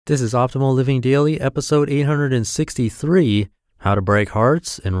This is Optimal Living Daily, episode 863, How to Break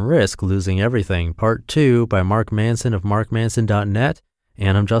Hearts and Risk Losing Everything, part 2 by Mark Manson of markmanson.net,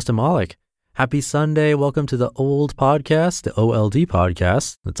 and I'm Justin Malik. Happy Sunday. Welcome to the old podcast, the OLD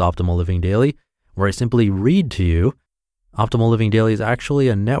podcast. That's Optimal Living Daily, where I simply read to you. Optimal Living Daily is actually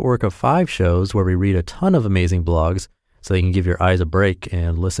a network of 5 shows where we read a ton of amazing blogs so you can give your eyes a break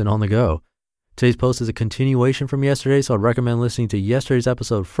and listen on the go. Today's post is a continuation from yesterday, so I'd recommend listening to yesterday's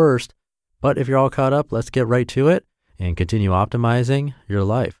episode first. But if you're all caught up, let's get right to it and continue optimizing your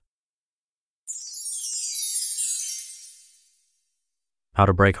life. How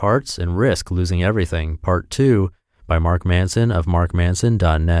to Break Hearts and Risk Losing Everything, part 2 by Mark Manson of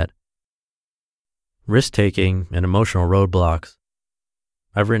markmanson.net. Risk-taking and emotional roadblocks.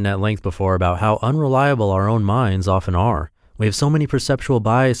 I've written at length before about how unreliable our own minds often are. We have so many perceptual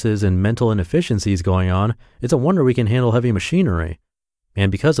biases and mental inefficiencies going on, it's a wonder we can handle heavy machinery.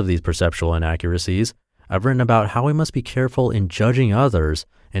 And because of these perceptual inaccuracies, I've written about how we must be careful in judging others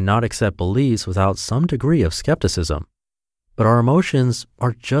and not accept beliefs without some degree of skepticism. But our emotions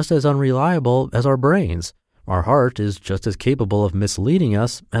are just as unreliable as our brains. Our heart is just as capable of misleading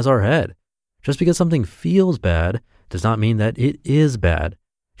us as our head. Just because something feels bad does not mean that it is bad.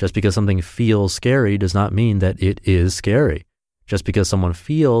 Just because something feels scary does not mean that it is scary. Just because someone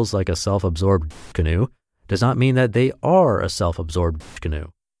feels like a self-absorbed canoe does not mean that they are a self-absorbed canoe.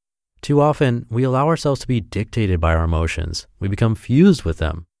 Too often, we allow ourselves to be dictated by our emotions. We become fused with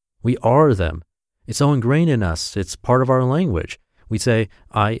them. We are them. It's so ingrained in us, it's part of our language. We say,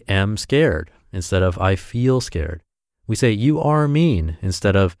 I am scared, instead of I feel scared. We say, you are mean,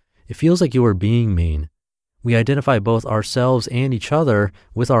 instead of it feels like you are being mean. We identify both ourselves and each other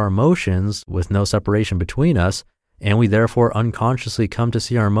with our emotions, with no separation between us, and we therefore unconsciously come to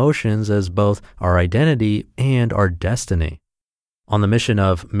see our emotions as both our identity and our destiny. On the mission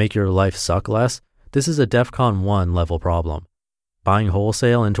of make your life suck less, this is a DEFCON 1 level problem. Buying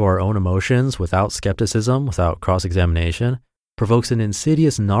wholesale into our own emotions without skepticism, without cross-examination, provokes an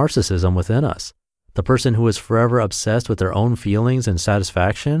insidious narcissism within us. The person who is forever obsessed with their own feelings and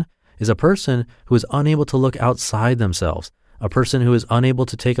satisfaction is a person who is unable to look outside themselves, a person who is unable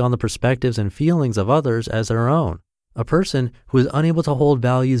to take on the perspectives and feelings of others as their own, a person who is unable to hold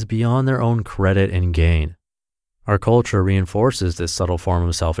values beyond their own credit and gain. Our culture reinforces this subtle form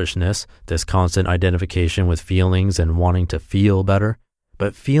of selfishness, this constant identification with feelings and wanting to feel better,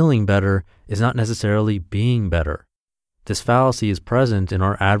 but feeling better is not necessarily being better. This fallacy is present in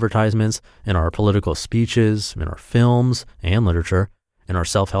our advertisements, in our political speeches, in our films and literature, in our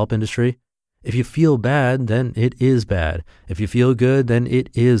self-help industry. If you feel bad, then it is bad. If you feel good, then it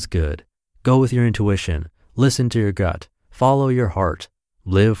is good. Go with your intuition. Listen to your gut. Follow your heart.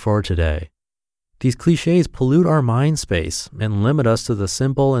 Live for today. These cliches pollute our mind space and limit us to the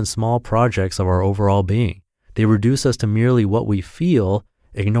simple and small projects of our overall being. They reduce us to merely what we feel,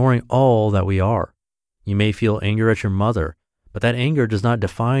 ignoring all that we are. You may feel anger at your mother, but that anger does not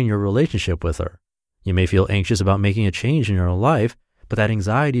define your relationship with her. You may feel anxious about making a change in your life, but that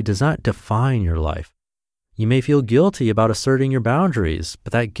anxiety does not define your life. You may feel guilty about asserting your boundaries,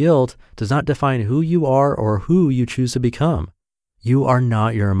 but that guilt does not define who you are or who you choose to become. You are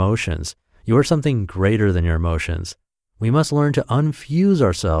not your emotions. You are something greater than your emotions. We must learn to unfuse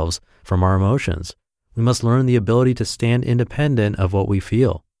ourselves from our emotions. We must learn the ability to stand independent of what we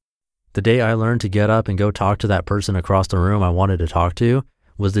feel. The day I learned to get up and go talk to that person across the room I wanted to talk to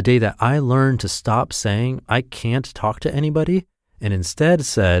was the day that I learned to stop saying I can't talk to anybody and instead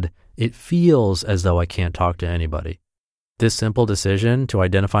said, it feels as though I can't talk to anybody. This simple decision to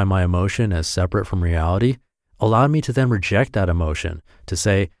identify my emotion as separate from reality allowed me to then reject that emotion, to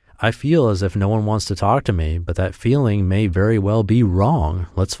say, I feel as if no one wants to talk to me, but that feeling may very well be wrong.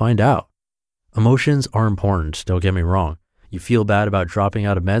 Let's find out. Emotions are important, don't get me wrong. You feel bad about dropping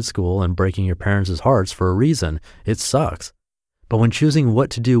out of med school and breaking your parents' hearts for a reason. It sucks. But when choosing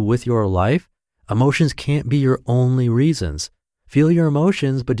what to do with your life, emotions can't be your only reasons. Feel your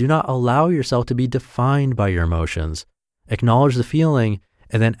emotions, but do not allow yourself to be defined by your emotions. Acknowledge the feeling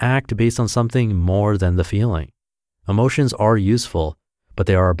and then act based on something more than the feeling. Emotions are useful, but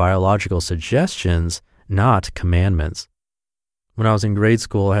they are biological suggestions, not commandments. When I was in grade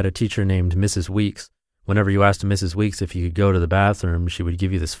school, I had a teacher named Mrs. Weeks. Whenever you asked Mrs. Weeks if you could go to the bathroom, she would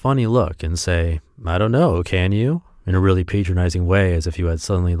give you this funny look and say, I don't know, can you? In a really patronizing way, as if you had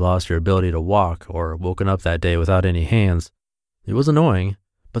suddenly lost your ability to walk or woken up that day without any hands. It was annoying,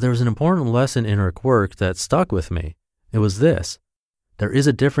 but there was an important lesson in her quirk that stuck with me. It was this. There is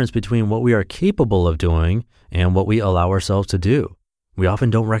a difference between what we are capable of doing and what we allow ourselves to do. We often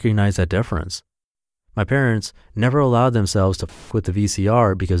don't recognize that difference. My parents never allowed themselves to f with the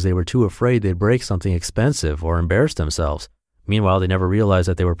VCR because they were too afraid they'd break something expensive or embarrass themselves. Meanwhile, they never realized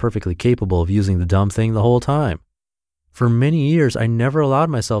that they were perfectly capable of using the dumb thing the whole time. For many years, I never allowed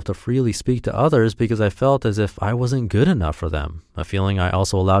myself to freely speak to others because I felt as if I wasn't good enough for them, a feeling I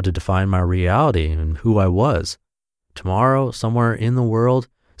also allowed to define my reality and who I was. Tomorrow, somewhere in the world,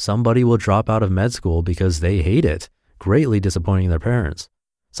 somebody will drop out of med school because they hate it, greatly disappointing their parents.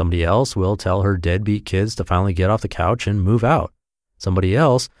 Somebody else will tell her deadbeat kids to finally get off the couch and move out. Somebody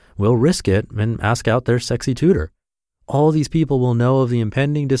else will risk it and ask out their sexy tutor. All these people will know of the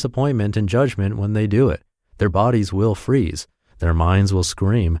impending disappointment and judgment when they do it. Their bodies will freeze. Their minds will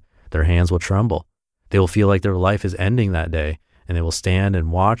scream. Their hands will tremble. They will feel like their life is ending that day, and they will stand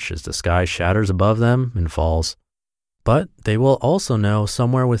and watch as the sky shatters above them and falls. But they will also know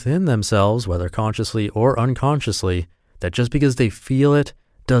somewhere within themselves, whether consciously or unconsciously, that just because they feel it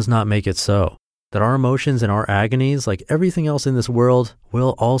does not make it so. That our emotions and our agonies, like everything else in this world,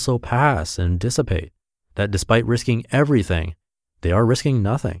 will also pass and dissipate. That despite risking everything, they are risking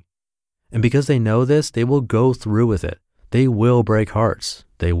nothing. And because they know this, they will go through with it. They will break hearts.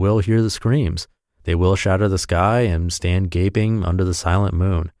 They will hear the screams. They will shatter the sky and stand gaping under the silent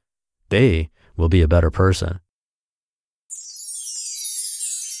moon. They will be a better person.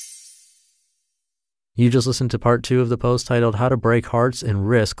 You just listened to part 2 of the post titled How to Break Hearts and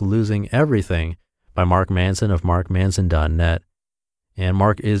Risk Losing Everything by Mark Manson of markmanson.net. And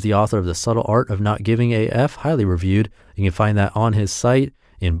Mark is the author of The Subtle Art of Not Giving a F, highly reviewed. You can find that on his site,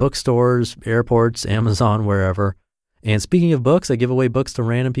 in bookstores, airports, Amazon, wherever. And speaking of books, I give away books to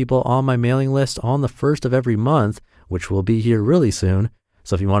random people on my mailing list on the 1st of every month, which will be here really soon.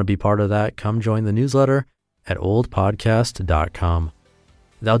 So if you want to be part of that, come join the newsletter at oldpodcast.com.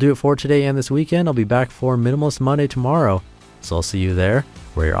 That'll do it for today and this weekend. I'll be back for Minimalist Monday tomorrow. So I'll see you there,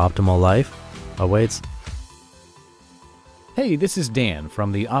 where your optimal life awaits. Hey, this is Dan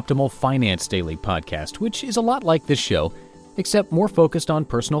from the Optimal Finance Daily podcast, which is a lot like this show, except more focused on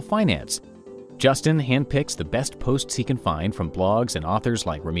personal finance. Justin handpicks the best posts he can find from blogs and authors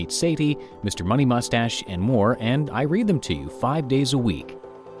like Ramit Sethi, Mr. Money Mustache, and more, and I read them to you 5 days a week.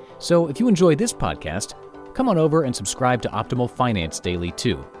 So if you enjoy this podcast, come on over and subscribe to Optimal Finance Daily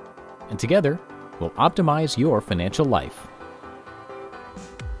too. And together, we'll optimize your financial life.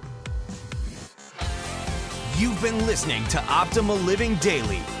 You've been listening to Optimal Living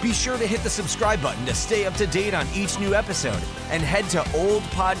Daily. Be sure to hit the subscribe button to stay up to date on each new episode and head to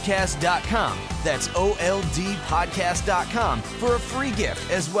oldpodcast.com. That's OLDpodcast.com for a free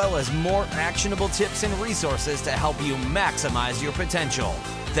gift as well as more actionable tips and resources to help you maximize your potential.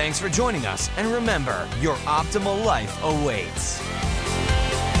 Thanks for joining us, and remember, your optimal life awaits.